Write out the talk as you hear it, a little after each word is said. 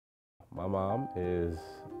My mom is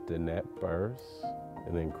Danette Burrs,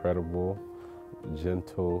 an incredible,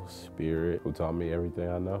 gentle spirit who taught me everything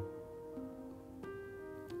I know.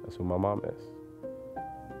 That's who my mom is.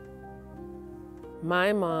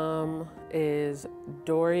 My mom is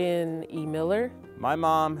Dorian E. Miller. My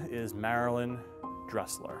mom is Marilyn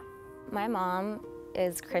Dressler. My mom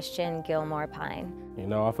is Christian Gilmore Pine. You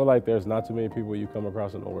know, I feel like there's not too many people you come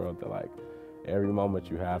across in the world that like every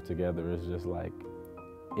moment you have together is just like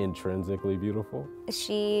intrinsically beautiful.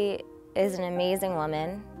 She is an amazing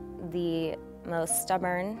woman, the most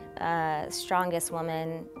stubborn, strongest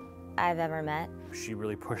woman I've ever met. She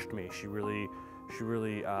really pushed me. She really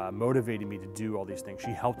motivated me to do all these things.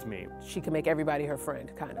 She helped me. She can make everybody her friend,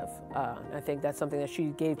 kind of. I think that's something that she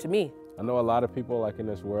gave to me. I know a lot of people like in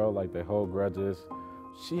this world, like they hold grudges.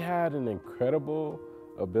 She had an incredible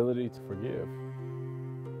ability to forgive.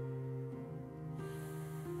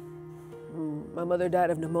 My mother died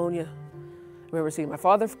of pneumonia. I remember seeing my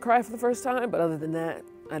father cry for the first time, but other than that,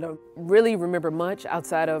 I don't really remember much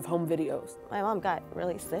outside of home videos. My mom got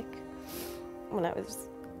really sick when I was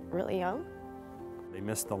really young. They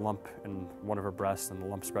missed the lump in one of her breasts, and the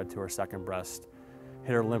lump spread to her second breast,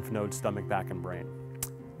 hit her lymph node, stomach, back, and brain.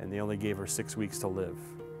 And they only gave her 6 weeks to live.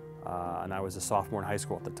 And I was a sophomore in high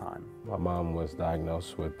school at the time. My mom was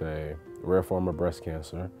diagnosed with a rare form of breast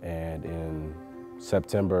cancer, and in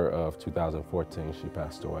September of 2014, she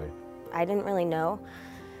passed away. I didn't really know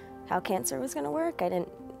how cancer was going to work. I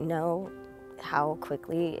didn't know how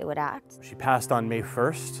quickly it would act. She passed on May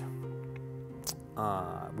 1st.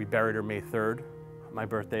 We buried her May 3rd. My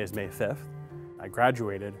birthday is May 5th. I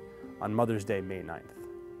graduated on Mother's Day, May 9th.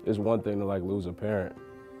 It's one thing to like lose a parent,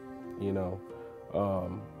 you know.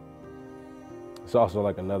 It's also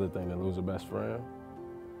like another thing to lose a best friend.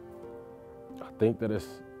 I think that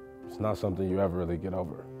it's not something you ever really get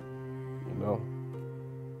over, you know?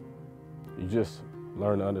 You just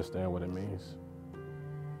learn to understand what it means.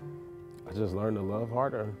 I just learned to love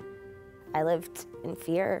harder. I lived in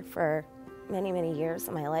fear for many, many years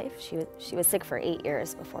of my life. She was sick for 8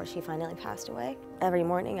 years before she finally passed away. Every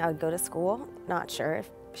morning I would go to school, not sure if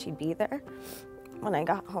she'd be there when I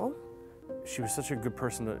got home. She was such a good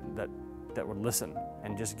person that would listen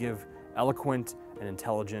and just give eloquent and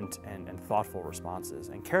intelligent and thoughtful responses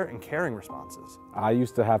and caring responses. I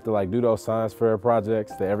used to have to like do those science fair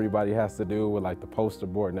projects that everybody has to do with like the poster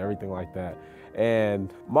board and everything like that.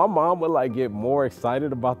 And my mom would like get more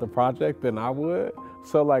excited about the project than I would.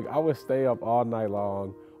 So like I would stay up all night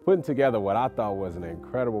long putting together what I thought was an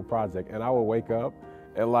incredible project, and I would wake up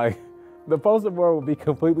and like the poster board would be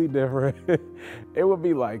completely different. It would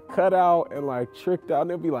be like cut out and like tricked out,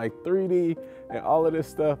 and it'd be like 3D and all of this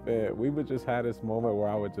stuff. And we would just have this moment where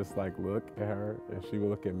I would just like look at her and she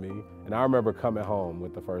would look at me. And I remember coming home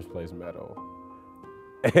with the first place medal.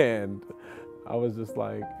 And I was just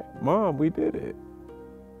like, Mom, we did it.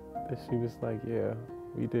 And she was like, yeah,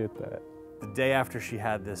 we did that. The day after she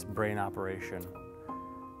had this brain operation,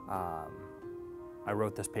 I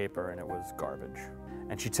wrote this paper and it was garbage.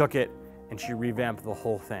 And she took it and she revamped the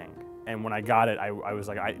whole thing. And when I got it, I was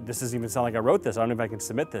like, this doesn't even sound like I wrote this. I don't know if I can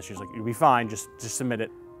submit this. She's like, you'll be fine, just submit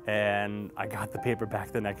it. And I got the paper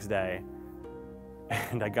back the next day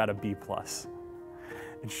and I got a B+.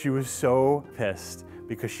 And she was so pissed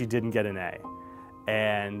because she didn't get an A.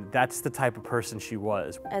 And that's the type of person she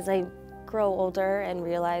was. As I grow older and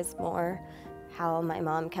realize more how my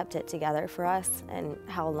mom kept it together for us and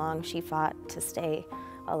how long she fought to stay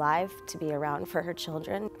alive, to be around for her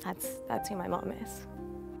children, that's who my mom is.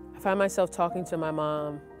 I find myself talking to my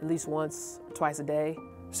mom at least once, twice a day.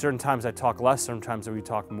 Certain times I talk less, sometimes we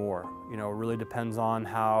talk more. You know, it really depends on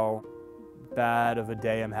how bad of a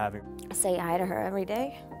day I'm having. I say hi to her every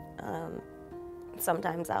day,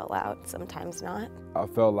 sometimes out loud, sometimes not. I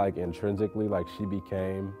felt like intrinsically, like she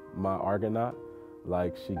became my Argonaut,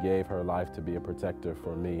 like she gave her life to be a protector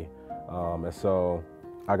for me. And so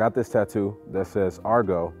I got this tattoo that says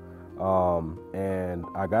Argo, and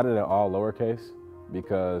I got it in all lowercase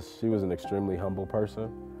because she was an extremely humble person,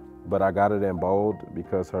 but I got it in bold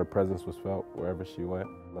because her presence was felt wherever she went.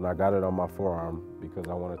 And I got it on my forearm because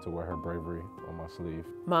I wanted to wear her bravery on my sleeve.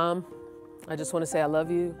 Mom, I just want to say I love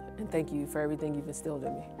you and thank you for everything you've instilled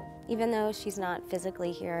in me. Even though she's not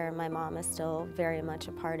physically here, my mom is still very much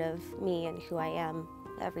a part of me and who I am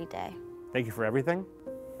every day. Thank you for everything.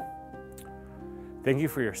 Thank you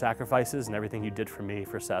for your sacrifices and everything you did for me,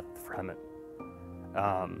 for Seth, for Emmett.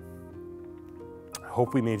 I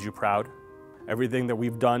hope we made you proud. Everything that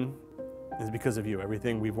we've done is because of you.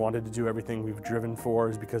 Everything we've wanted to do, everything we've driven for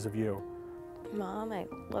is because of you. Mom, I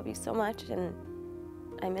love you so much, and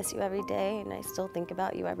I miss you every day, and I still think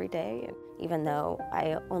about you every day. And even though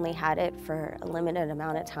I only had it for a limited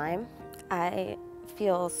amount of time, I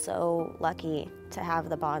feel so lucky to have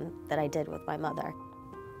the bond that I did with my mother.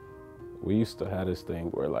 We used to have this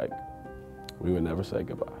thing where like, we would never say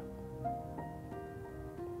goodbye.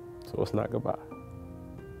 So it's not goodbye.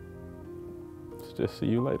 It's just see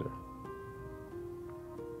you later.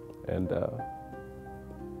 And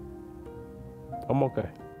I'm okay.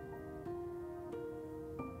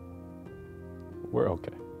 We're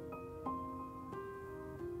okay.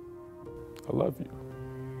 I love you.